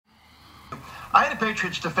I had a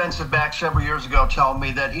Patriots defensive back several years ago tell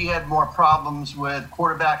me that he had more problems with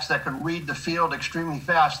quarterbacks that could read the field extremely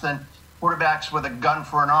fast than quarterbacks with a gun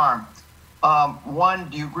for an arm. One,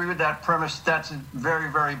 do you agree with that premise? That's very,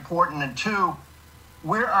 very important. And two,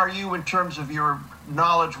 where are you in terms of your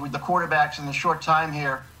knowledge with the quarterbacks in the short time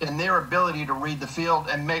here and their ability to read the field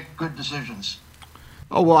and make good decisions?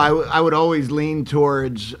 Oh, well, I would always lean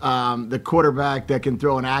towards the quarterback that can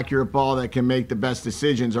throw an accurate ball, that can make the best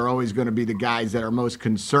decisions, are always going to be the guys that are most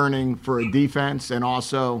concerning for a defense, and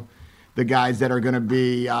also the guys that are going to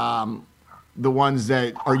be the ones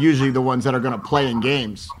that are usually the ones that are going to play in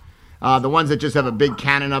games. The ones that just have a big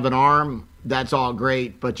cannon of an arm, that's all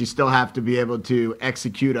great, but you still have to be able to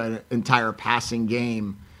execute an entire passing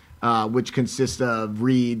game, which consists of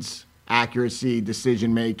reads, accuracy,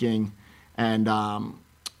 decision-making, and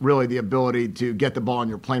really the ability to get the ball in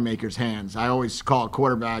your playmakers' hands. I always call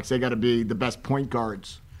quarterbacks, they got to be the best point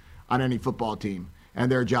guards on any football team,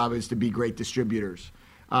 and their job is to be great distributors.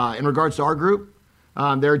 In regards to our group,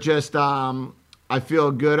 they're just, I feel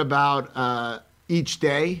good about each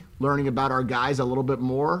day learning about our guys a little bit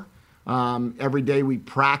more. Every day we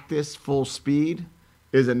practice full speed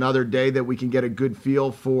is another day that we can get a good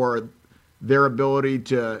feel for their ability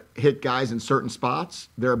to hit guys in certain spots,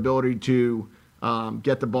 their ability to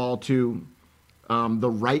get the ball to the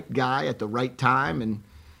right guy at the right time. And,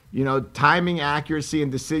 you know, timing, accuracy,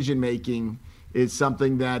 and decision-making is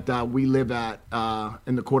something that we live at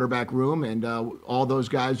in the quarterback room. And all those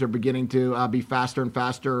guys are beginning to be faster and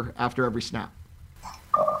faster after every snap.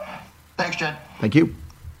 Thanks, Jed. Thank you.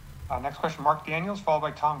 Next question, Mark Daniels, followed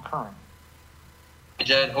by Tom Curran. Hey,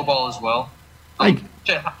 Jed. Hope all is well.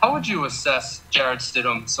 Jed, how would you assess Jarrett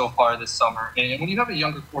Stidham so far this summer? And when you have a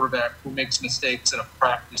younger quarterback who makes mistakes in a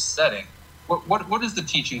practice setting, what is the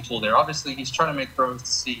teaching tool there? Obviously, he's trying to make throws to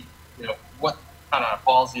see, you know, what kind of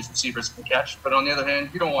balls these receivers can catch. But on the other hand,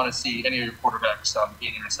 you don't want to see any of your quarterbacks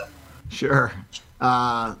being intercepted. Sure.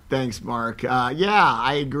 Thanks, Mark. Yeah,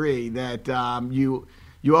 I agree that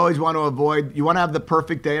you always want to avoid – you want to have the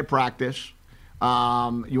perfect day at practice. You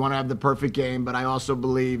want to have the perfect game, but I also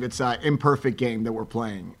believe it's an imperfect game that we're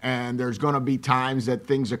playing. And there's going to be times that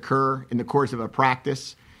things occur in the course of a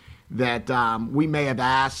practice that we may have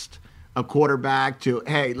asked a quarterback to,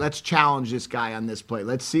 hey, let's challenge this guy on this play.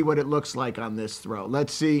 Let's see what it looks like on this throw.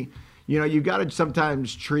 Let's see. You know, you got to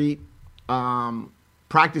sometimes treat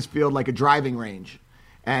practice field like a driving range.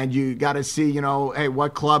 And you got to see, you know, hey,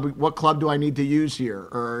 what club do I need to use here?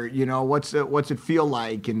 Or, you know, what's it feel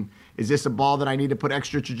like? And is this a ball that I need to put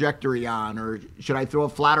extra trajectory on? Or should I throw a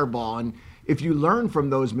flatter ball? And if you learn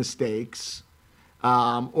from those mistakes,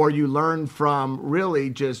 or you learn from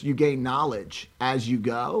really just you gain knowledge as you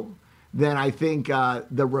go, then I think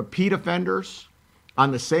the repeat offenders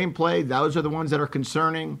on the same play, those are the ones that are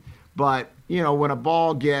concerning. But, you know, when a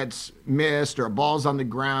ball gets missed or a ball's on the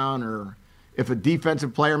ground, or if a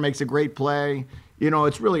defensive player makes a great play, you know,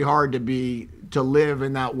 it's really hard to live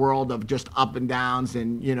in that world of just up and downs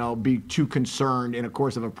and, you know, be too concerned in a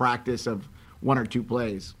course of a practice of one or two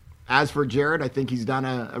plays. As for Jarrett, I think he's done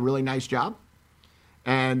a really nice job.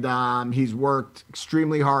 And he's worked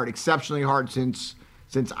extremely hard, exceptionally hard since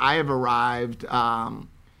I have arrived. The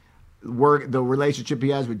relationship he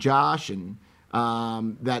has with Josh, and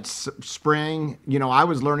that spring, you know, I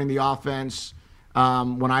was learning the offense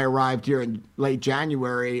when I arrived here in late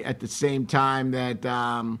January at the same time that,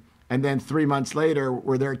 and then 3 months later,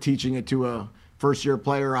 we're there teaching it to a first-year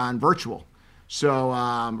player on virtual. So,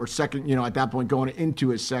 or second, you know, at that point going into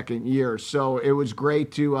his second year. So it was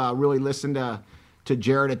great to really listen to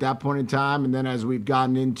Jarrett at that point in time. And then as we've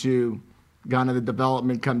gone into the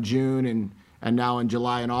development come June and now in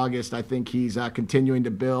July and August, I think he's continuing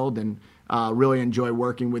to build, and really enjoy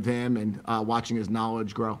working with him and watching his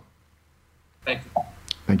knowledge grow. Thank you.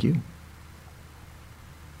 Thank you.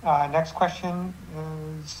 Next question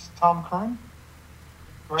is Tom Curran.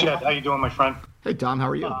 Jed, how you doing, my friend? Hey, Tom, how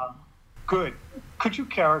are you? Good. Could you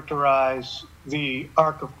characterize the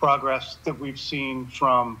arc of progress that we've seen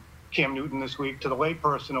from Cam Newton this week? To the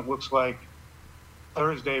layperson, it looks like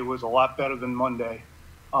Thursday was a lot better than Monday.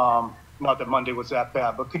 Not that Monday was that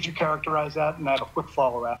bad, but could you characterize that? And I have a quick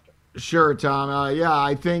follow after. Sure, Tom. Yeah,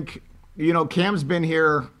 I think, you know, Cam's been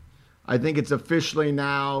here, I think it's officially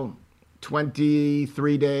now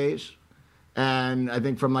 23 days. And I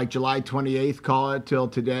think from like July 28th, call it, till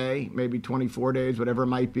today, maybe 24 days, whatever it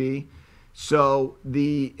might be. So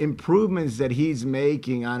the improvements that he's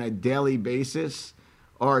making on a daily basis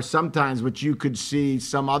are sometimes what you could see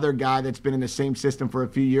some other guy that's been in the same system for a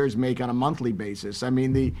few years make on a monthly basis. I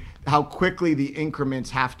mean, how quickly the increments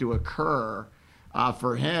have to occur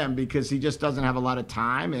for him because he just doesn't have a lot of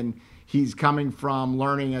time, and he's coming from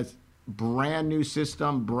learning a brand new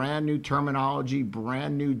system, brand new terminology,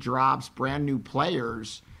 brand new drops, brand new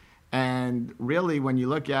players. And really, when you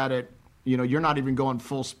look at it, you're not even going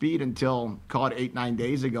full speed until, call it 8-9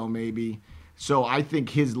 days ago, maybe. So I think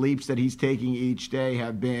his leaps that he's taking each day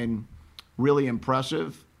have been really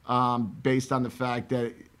impressive, based on the fact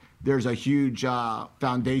that there's a huge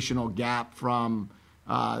foundational gap from,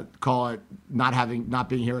 call it not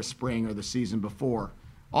being here a spring or the season before.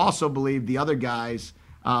 Also believe the other guys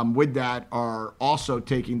with that are also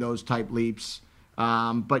taking those type leaps,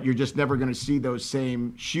 but you're just never going to see those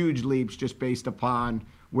same huge leaps just based upon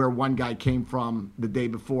where one guy came from the day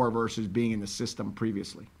before versus being in the system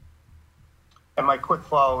previously. And my quick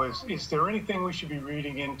follow is there anything we should be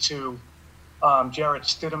reading into Jarrett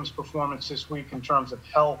Stidham's performance this week in terms of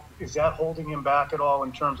health? Is that holding him back at all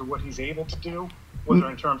in terms of what he's able to do, whether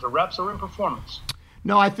in terms of reps or in performance?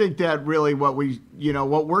 No, I think that really what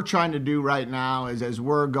we're trying to do right now is, as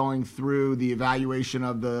we're going through the evaluation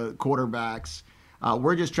of the quarterbacks,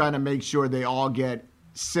 we're just trying to make sure they all get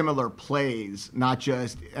similar plays,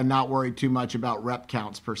 not worry too much about rep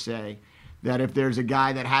counts per se. That if there's a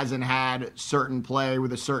guy that hasn't had certain play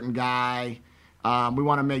with a certain guy, we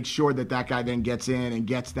want to make sure that guy then gets in and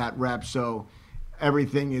gets that rep. So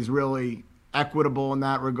everything is really equitable in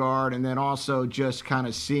that regard. And then also just kind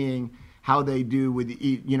of seeing how they do with,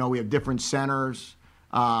 we have different centers.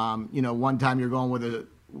 One time you're going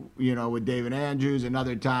with David Andrews,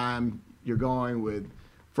 another time you're going with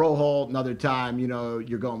Froholt, another time,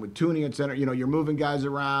 you're going with Tooney at center. You're moving guys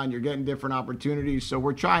around, you're getting different opportunities. So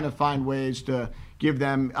we're trying to find ways to give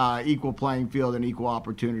them equal playing field and equal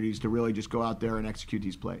opportunities to really just go out there and execute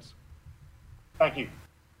these plays. Thank you.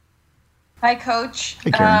 Hi, Coach.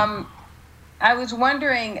 Hey, Karen. I was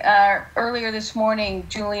wondering, earlier this morning,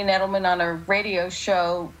 Julian Edelman on a radio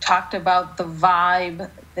show talked about the vibe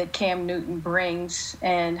that Cam Newton brings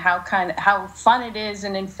and how fun it is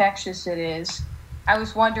and infectious it is. I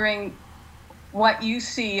was wondering what you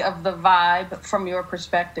see of the vibe from your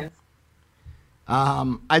perspective.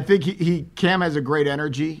 I think Cam has a great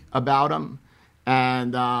energy about him,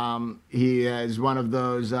 and he is one of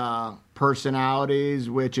those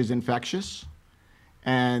personalities which is infectious.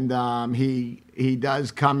 And he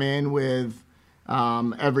does come in with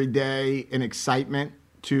every day an excitement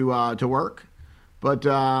to work. But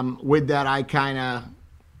with that, I kind of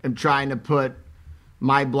am trying to put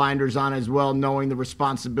my blinders on as well, knowing the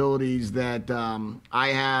responsibilities that I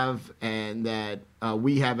have and that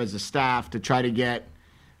we have as a staff to try to get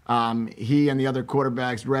he and the other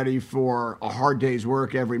quarterbacks ready for a hard day's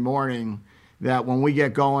work every morning, that when we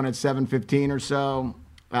get going at 7:15 or so,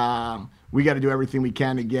 we got to do everything we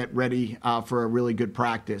can to get ready for a really good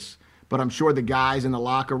practice. But I'm sure the guys in the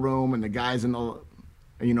locker room and the guys in the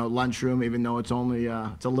lunchroom, even though it's only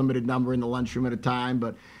it's a limited number in the lunchroom at a time,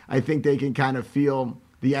 but I think they can kind of feel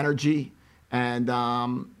the energy. And,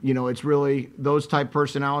 it's really those type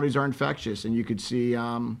personalities are infectious, and you could see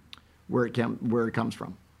where it comes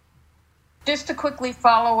from. Just to quickly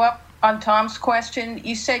follow up on Tom's question,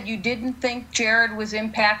 you said you didn't think Jared was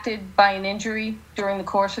impacted by an injury during the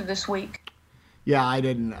course of this week? Yeah, I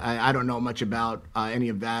didn't. I don't know much about any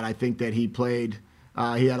of that. I think that he played.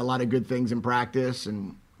 He had a lot of good things in practice,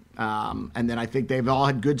 and then I think they've all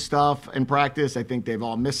had good stuff in practice. I think they've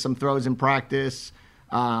all missed some throws in practice.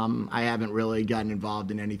 I haven't really gotten involved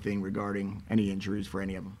in anything regarding any injuries for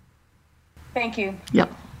any of them. Thank you.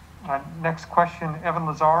 Yep. Next question, Evan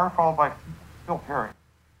Lazar, followed by Phil Perry.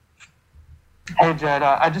 Hey, Jed,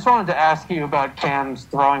 I just wanted to ask you about Cam's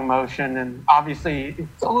throwing motion, and obviously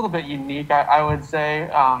it's a little bit unique, I would say.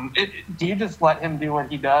 Do you just let him do what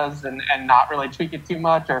he does and not really tweak it too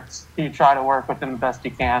much, or do you try to work with him the best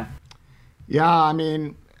you can? Yeah, I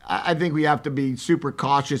mean, I think we have to be super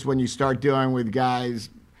cautious when you start dealing with guys'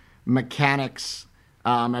 mechanics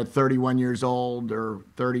at 31 years old or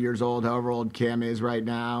 30 years old, however old Cam is right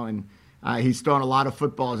now. And he's thrown a lot of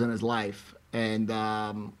footballs in his life. And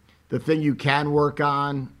the thing you can work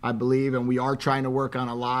on, I believe, and we are trying to work on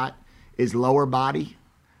a lot, is lower body.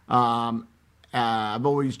 I've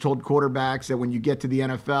always told quarterbacks that when you get to the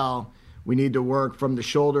NFL, we need to work from the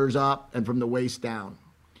shoulders up and from the waist down.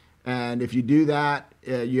 And if you do that,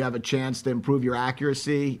 you have a chance to improve your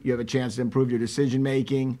accuracy, you have a chance to improve your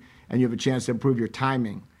decision-making, and you have a chance to improve your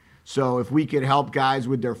timing. So if we could help guys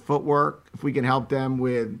with their footwork, if we can help them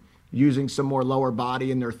with using some more lower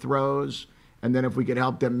body in their throws, and then if we could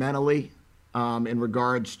help them mentally in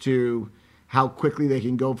regards to how quickly they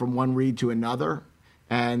can go from one read to another,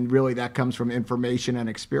 and really that comes from information and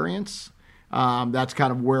experience, that's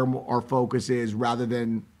kind of where our focus is, rather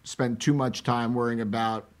than spend too much time worrying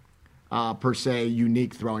about, per se,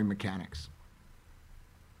 unique throwing mechanics.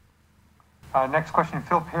 Next question,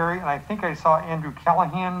 Phil Perry. And I think I saw Andrew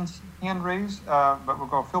Callahan's hand raised, but we'll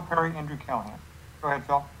go Phil Perry, Andrew Callahan. Go ahead,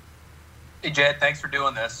 Phil. Hey, Jed, thanks for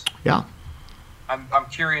doing this. Yeah. I'm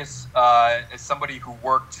curious, as somebody who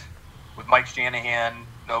worked with Mike Shanahan,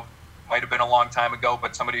 might have been a long time ago,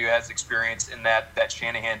 but somebody who has experience in that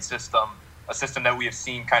Shanahan system, a system that we have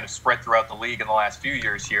seen kind of spread throughout the league in the last few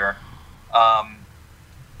years here. I'm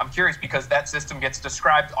curious because that system gets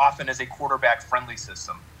described often as a quarterback-friendly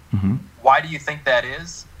system. Mm-hmm. Why do you think that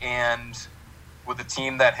is? And with a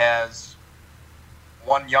team that has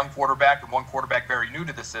one young quarterback and one quarterback very new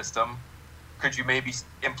to the system, could you maybe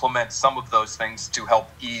implement some of those things to help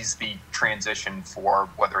ease the transition for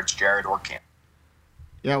whether it's Jared or Cam?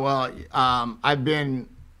 Yeah, well, I've been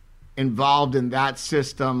involved in that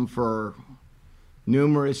system for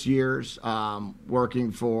numerous years,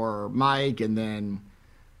 working for Mike and then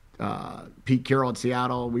Pete Carroll at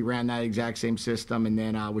Seattle. We ran that exact same system. And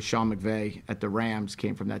then with Sean McVay at the Rams,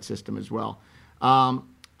 came from that system as well.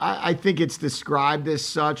 I think it's described as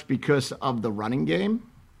such because of the running game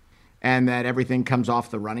and that everything comes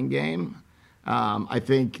off the running game. I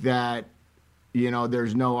think that,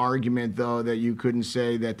 there's no argument, though, that you couldn't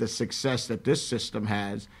say that the success that this system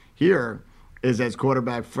has here is as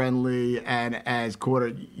quarterback friendly and as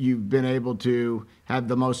you've been able to have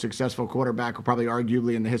the most successful quarterback, probably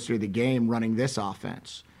arguably in the history of the game, running this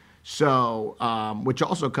offense. So, which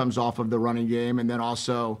also comes off of the running game. And then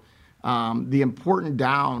also the important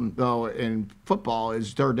down, though, in football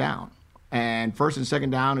is third down. And first and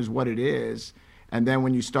second down is what it is. And then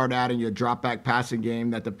when you start adding your drop back passing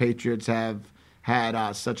game that the Patriots have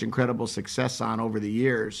had such incredible success on over the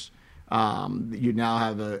years, you now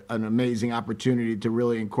have an amazing opportunity to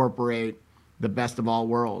really incorporate the best of all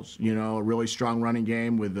worlds. A really strong running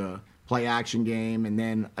game with a play action game. And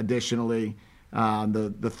then additionally,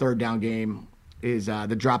 the third down game is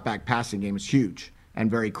the drop back passing game is huge and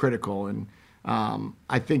very critical. And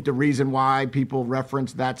I think the reason why people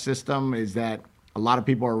reference that system is that a lot of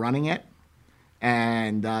people are running it.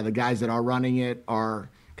 And the guys that are running it are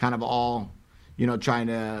kind of all, trying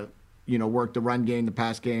to, work the run game, the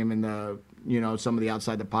pass game, and some of the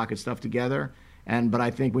outside the pocket stuff together. But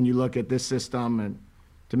I think when you look at this system, and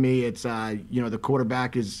to me, it's, the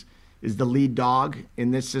quarterback is the lead dog in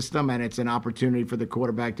this system, and it's an opportunity for the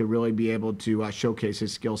quarterback to really be able to showcase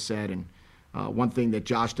his skill set. And one thing that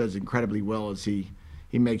Josh does incredibly well is he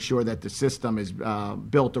makes sure that the system is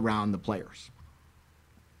built around the players.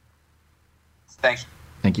 Thanks.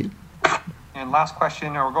 Thank you. And last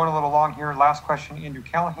question, we're going a little long here. Last question, Andrew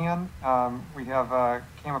Callahan. We have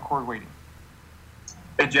Cam McCord waiting.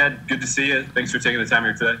 Hey, Jed, good to see you. Thanks for taking the time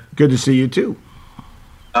here today. Good to see you, too.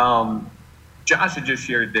 Josh had just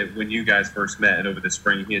shared that when you guys first met over the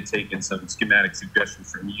spring, he had taken some schematic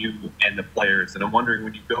suggestions from you and the players. And I'm wondering,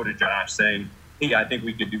 when you go to Josh saying, hey, I think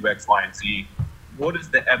we could do X, Y, and Z, what is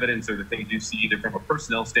the evidence or the things you see either from a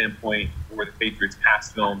personnel standpoint or the Patriots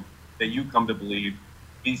past film that you come to believe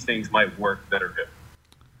these things might work that are good?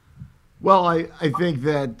 Well, I think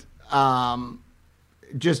that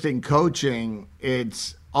just in coaching,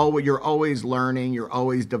 you're always learning, you're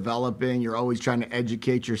always developing, you're always trying to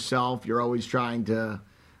educate yourself, you're always trying to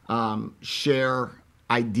share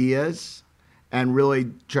ideas and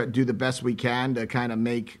really try to do the best we can to kind of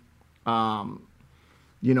make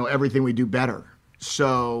everything we do better.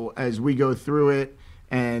 So as we go through it,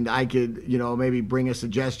 and I could, maybe bring a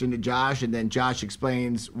suggestion to Josh, and then Josh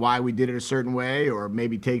explains why we did it a certain way, or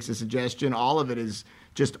maybe takes a suggestion. All of it is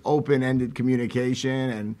just open-ended communication,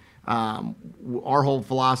 and our whole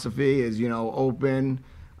philosophy is, open,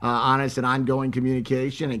 honest, and ongoing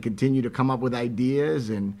communication, and continue to come up with ideas.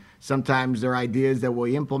 And sometimes they're ideas that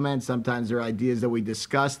we implement. Sometimes they're ideas that we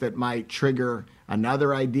discuss that might trigger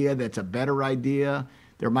another idea that's a better idea.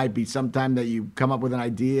 There might be some time that you come up with an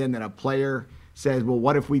idea, and then a player says, well,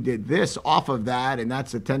 what if we did this off of that? And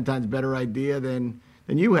that's a 10 times better idea than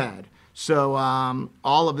you had. So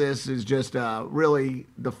all of this is just really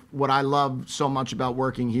what I love so much about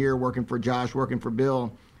working here, working for Josh, working for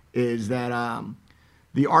Bill, is that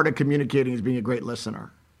the art of communicating is being a great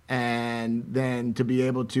listener. And then to be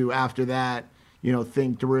able to, after that,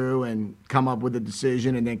 think through and come up with a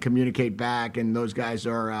decision and then communicate back. And those guys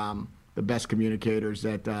are the best communicators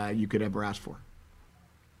that you could ever ask for.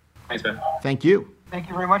 Thanks, man. Thank you. Thank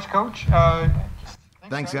you very much, Coach.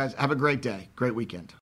 Thanks, guys. Have a great day. Great weekend.